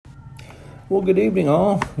Well, good evening,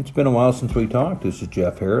 all. It's been a while since we talked. This is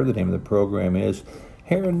Jeff Hare. The name of the program is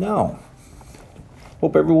Hare and Now.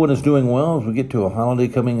 Hope everyone is doing well as we get to a holiday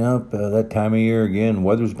coming up. That time of year, again,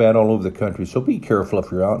 weather's bad all over the country, so be careful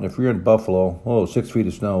if you're out. And if you're in Buffalo, 6 feet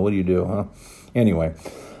of snow, what do you do, huh? Anyway,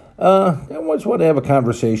 I just wanted to have a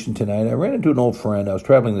conversation tonight. I ran into an old friend. I was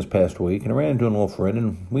traveling this past week, and I ran into an old friend,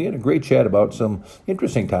 and we had a great chat about some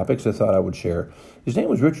interesting topics I thought I would share. His name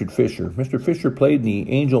was Richard Fisher. Mr. Fisher played in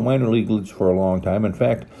the Angel minor league leagues for a long time. In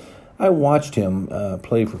fact, I watched him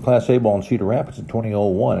play for Class A ball in Cedar Rapids in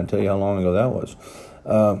 2001. I'll tell you how long ago that was.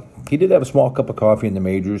 He did have a small cup of coffee in the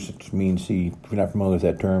majors, which means if you're not familiar with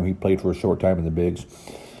that term, he played for a short time in the bigs.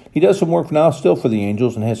 He does some work now still for the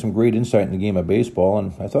Angels and has some great insight in the game of baseball,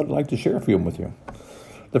 and I thought I'd like to share a few of them with you.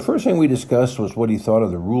 The first thing we discussed was what he thought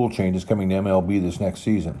of the rule changes coming to MLB this next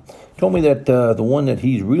season. He told me that the one that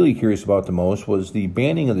he's really curious about the most was the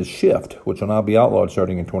banning of the shift, which will now be outlawed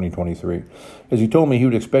starting in 2023. As he told me, he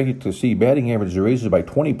would expect to see batting average raises by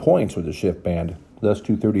 20 points with the shift banned. Thus,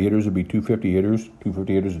 230 hitters would be 250 hitters,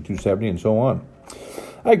 250 hitters at 270, and so on.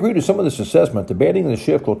 I agree with some of this assessment. The batting of the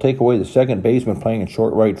shift will take away the second baseman playing in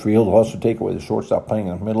short right field. It'll also take away the shortstop playing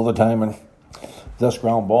in the middle of the time, and thus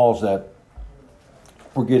ground balls that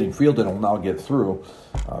we're getting fielded will now get through,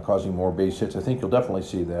 causing more base hits. I think you'll definitely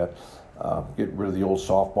see that. Get rid of the old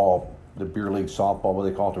softball, the beer league softball, what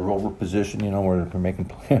they call it, the rover position, where they're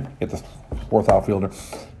making get the fourth outfielder.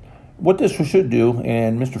 What this should do,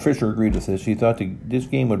 and Mr. Fisher agreed with this, he thought this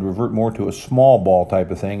game would revert more to a small ball type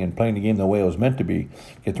of thing and playing the game the way it was meant to be.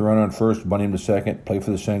 Get the runner on first, bunt him to second, play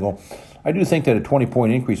for the single. I do think that a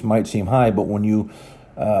 20-point increase might seem high, but when you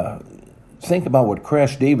think about what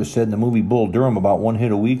Crash Davis said in the movie Bull Durham about one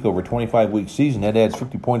hit a week over a 25-week season, that adds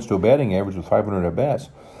 50 points to a batting average with 500 at-bats.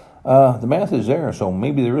 The math is there, so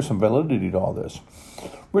maybe there is some validity to all this.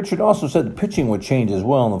 Richard also said the pitching would change as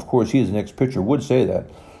well, and of course he as an ex-pitcher would say that.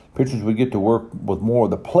 Pitchers would get to work with more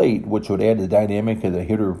of the plate, which would add to the dynamic of the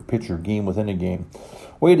hitter-pitcher game within a game.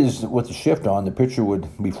 Way it is with the shift on, the pitcher would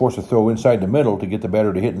be forced to throw inside the middle to get the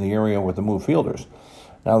batter to hit in the area with the move fielders.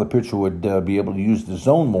 Now the pitcher would be able to use the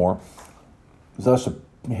zone more. Thus, a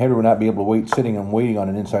hitter would not be able to wait, sitting and waiting on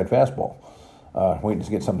an inside fastball, waiting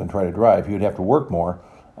to get something to try to drive. He would have to work more,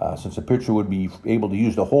 since the pitcher would be able to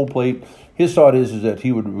use the whole plate. His thought is that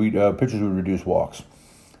pitchers would reduce walks.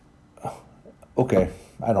 Okay,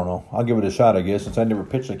 I don't know. I'll give it a shot, I guess. Since I never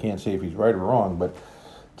pitched, I can't say if he's right or wrong, but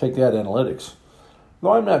take that analytics.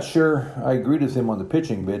 Though I'm not sure I agreed with him on the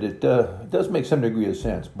pitching bit, it does make some degree of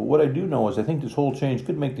sense. But what I do know is I think this whole change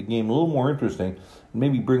could make the game a little more interesting and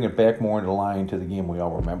maybe bring it back more into line to the game we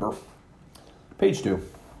all remember. Page 2.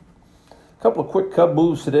 A couple of quick Cub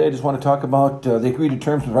moves today. I just want to talk about they agreed to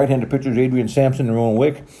terms with right-handed pitchers Adrian Sampson and Rowan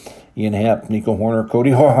Wick. Ian Happ, Nico Horner,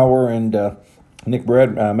 Cody Hauer, and Nick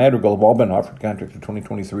Madrigal have all been offered contracts for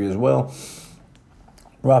 2023 as well.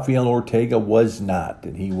 Rafael Ortega was not,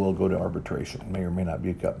 and he will go to arbitration. May or may not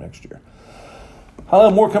be a Cup next year. I'll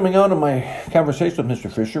have more coming out of my conversation with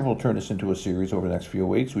Mr. Fisher. We'll turn this into a series over the next few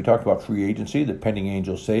weeks. We talked about free agency, the pending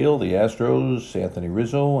Angel sale, the Astros, Anthony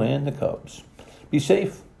Rizzo, and the Cubs. Be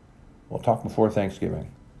safe. We'll talk before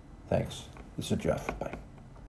Thanksgiving. Thanks. This is Jeff. Bye.